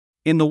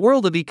In the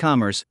world of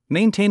e-commerce,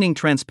 maintaining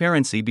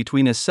transparency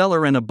between a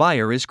seller and a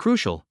buyer is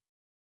crucial.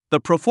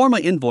 The Proforma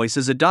invoice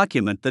is a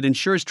document that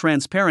ensures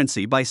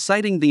transparency by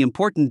citing the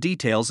important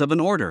details of an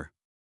order.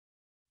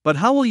 But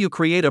how will you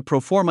create a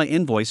Proforma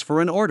invoice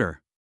for an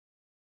order?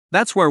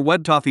 That's where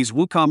Webtoffy's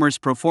WooCommerce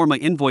Proforma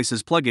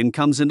Invoices plugin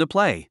comes into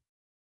play.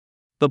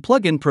 The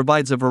plugin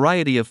provides a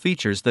variety of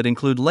features that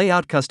include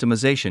layout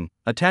customization,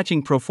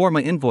 attaching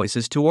Proforma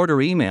invoices to order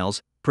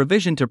emails,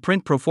 provision to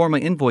print Proforma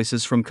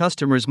invoices from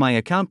customers' My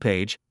Account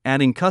page,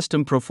 adding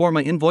custom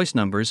Proforma invoice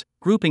numbers,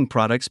 grouping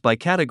products by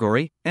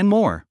category, and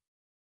more.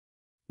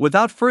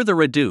 Without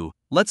further ado,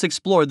 let's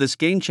explore this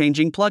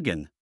game-changing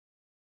plugin.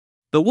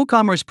 The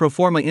WooCommerce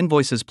Proforma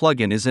Invoices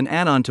plugin is an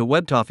add-on to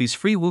Webtoffy's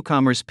free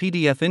WooCommerce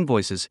PDF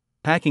invoices,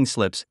 packing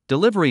slips,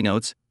 delivery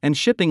notes, and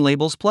shipping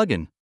labels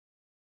plugin.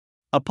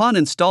 Upon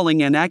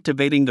installing and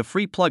activating the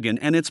free plugin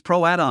and its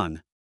pro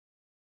add-on,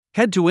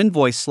 head to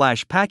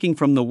Invoice/Packing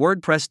from the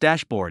WordPress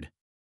dashboard.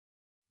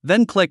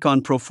 Then click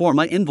on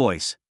Proforma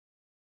Invoice.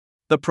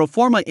 The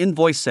Proforma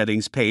Invoice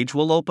settings page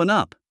will open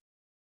up.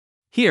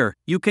 Here,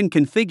 you can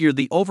configure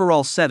the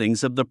overall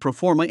settings of the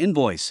Proforma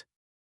invoice.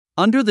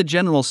 Under the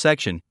General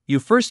section, you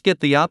first get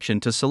the option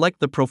to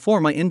select the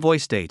Proforma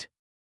invoice date.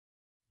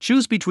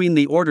 Choose between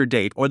the order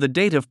date or the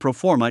date of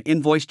Proforma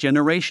invoice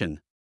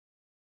generation.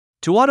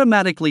 To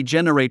automatically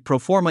generate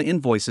Proforma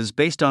invoices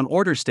based on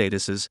order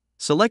statuses,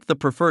 select the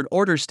preferred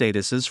order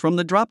statuses from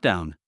the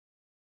drop-down.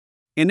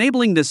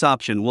 Enabling this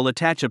option will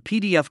attach a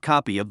PDF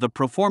copy of the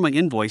Proforma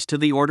invoice to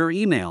the order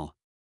email.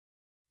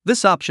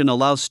 This option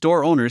allows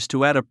store owners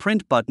to add a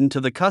print button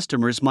to the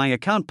customer's My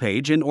Account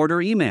page in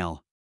order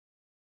email.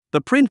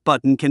 The print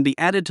button can be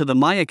added to the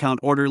My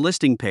Account order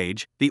listing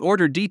page, the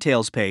order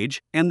details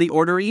page, and the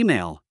order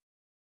email.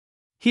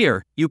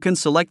 Here, you can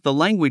select the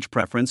language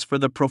preference for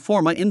the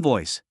Proforma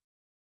invoice.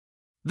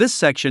 This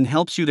section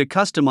helps you to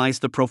customize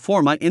the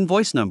Proforma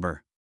invoice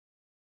number.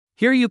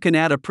 Here you can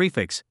add a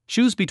prefix,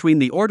 choose between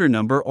the order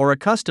number or a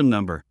custom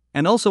number,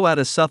 and also add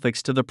a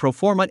suffix to the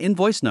Proforma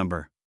invoice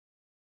number.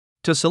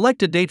 To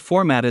select a date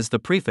format as the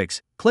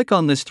prefix, click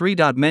on this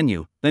three-dot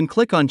menu, then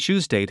click on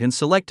Choose Date and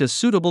select a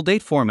suitable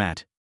date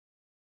format.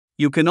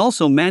 You can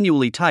also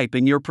manually type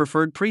in your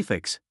preferred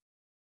prefix.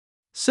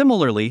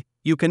 Similarly,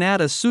 you can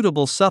add a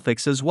suitable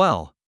suffix as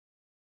well.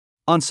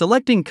 On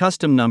selecting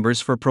custom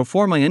numbers for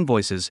Proforma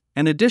invoices,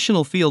 an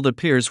additional field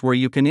appears where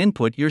you can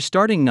input your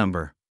starting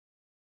number.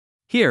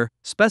 Here,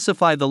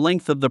 specify the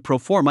length of the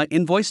Proforma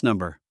invoice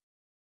number.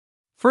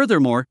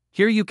 Furthermore,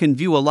 here you can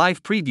view a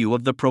live preview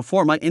of the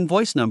Proforma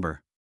invoice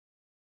number.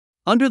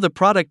 Under the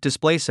Product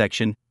Display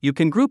section, you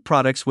can group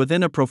products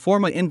within a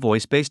Proforma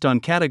invoice based on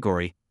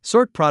category,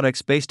 sort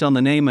products based on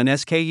the name and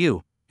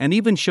SKU, and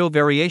even show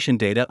variation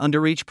data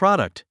under each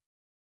product.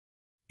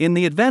 In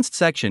the Advanced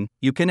section,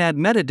 you can add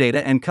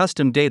metadata and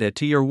custom data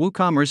to your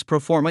WooCommerce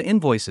Proforma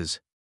invoices.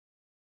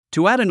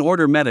 To add an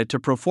order meta to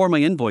Proforma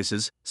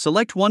invoices,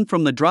 select one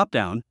from the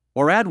drop-down,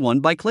 or add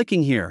one by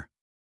clicking here.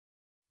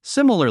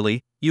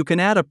 Similarly, you can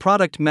add a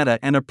product meta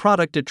and a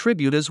product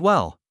attribute as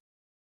well.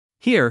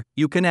 Here,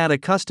 you can add a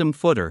custom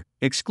footer,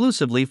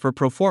 exclusively for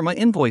Proforma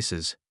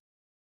invoices.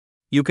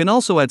 You can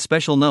also add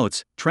special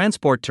notes,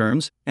 transport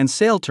terms, and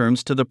sale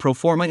terms to the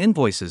Proforma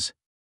invoices.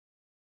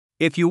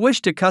 If you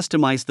wish to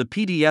customize the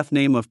PDF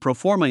name of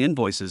Proforma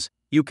invoices,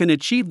 you can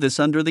achieve this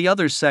under the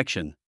Others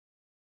section.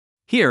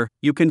 Here,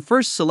 you can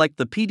first select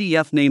the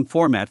PDF name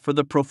format for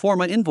the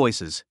Proforma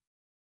invoices.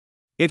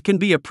 It can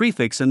be a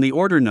prefix in the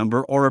order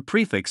number or a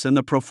prefix in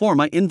the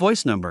Proforma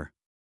invoice number.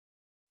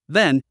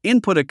 Then,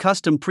 input a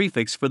custom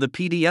prefix for the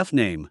PDF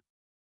name.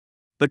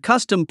 The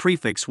custom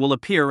prefix will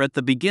appear at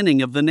the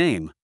beginning of the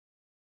name.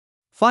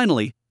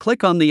 Finally,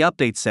 click on the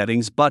Update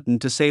Settings button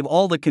to save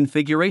all the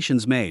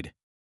configurations made.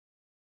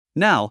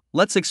 Now,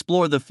 let's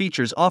explore the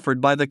features offered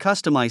by the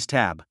Customize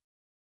tab.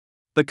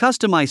 The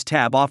Customize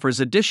tab offers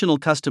additional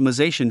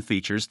customization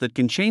features that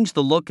can change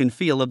the look and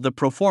feel of the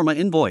Proforma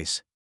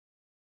invoice.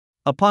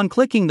 Upon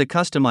clicking the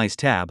Customize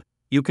tab,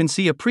 you can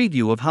see a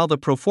preview of how the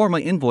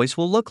Proforma invoice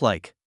will look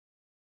like.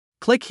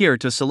 Click here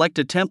to select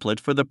a template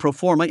for the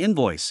Proforma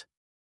invoice.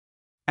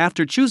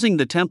 After choosing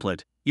the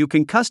template, you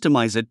can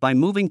customize it by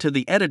moving to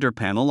the Editor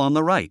panel on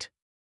the right.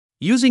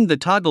 Using the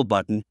toggle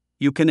button,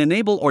 you can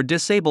enable or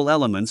disable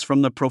elements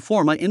from the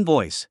Proforma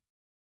invoice.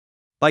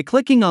 By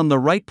clicking on the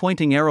right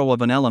pointing arrow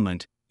of an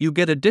element, you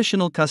get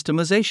additional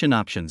customization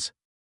options.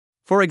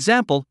 For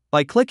example,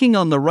 by clicking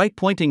on the right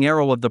pointing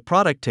arrow of the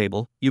product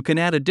table, you can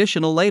add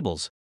additional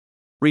labels,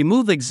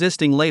 remove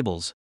existing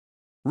labels,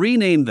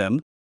 rename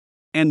them,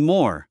 and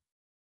more.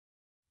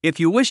 If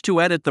you wish to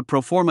edit the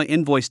Proforma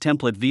invoice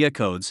template via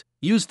codes,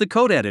 use the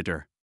code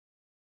editor.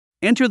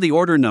 Enter the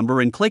order number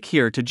and click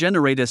here to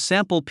generate a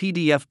sample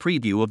PDF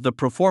preview of the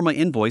Proforma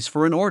invoice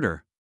for an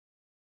order.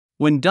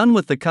 When done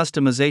with the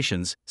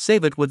customizations,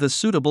 save it with a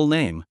suitable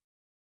name.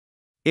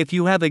 If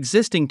you have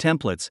existing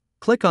templates,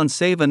 click on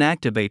Save and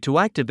Activate to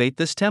activate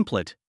this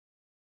template.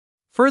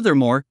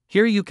 Furthermore,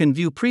 here you can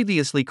view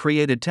previously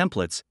created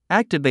templates,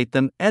 activate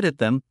them, edit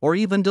them, or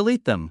even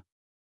delete them.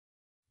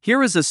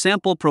 Here is a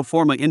sample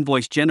Proforma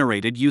invoice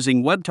generated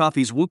using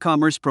WebToffee's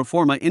WooCommerce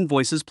Proforma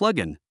Invoices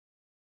plugin.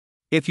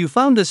 If you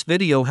found this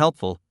video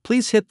helpful,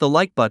 please hit the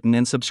like button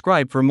and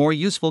subscribe for more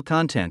useful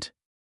content.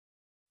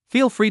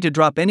 Feel free to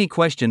drop any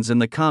questions in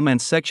the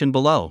comments section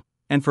below,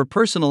 and for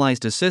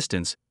personalized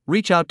assistance,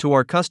 reach out to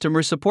our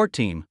customer support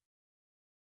team.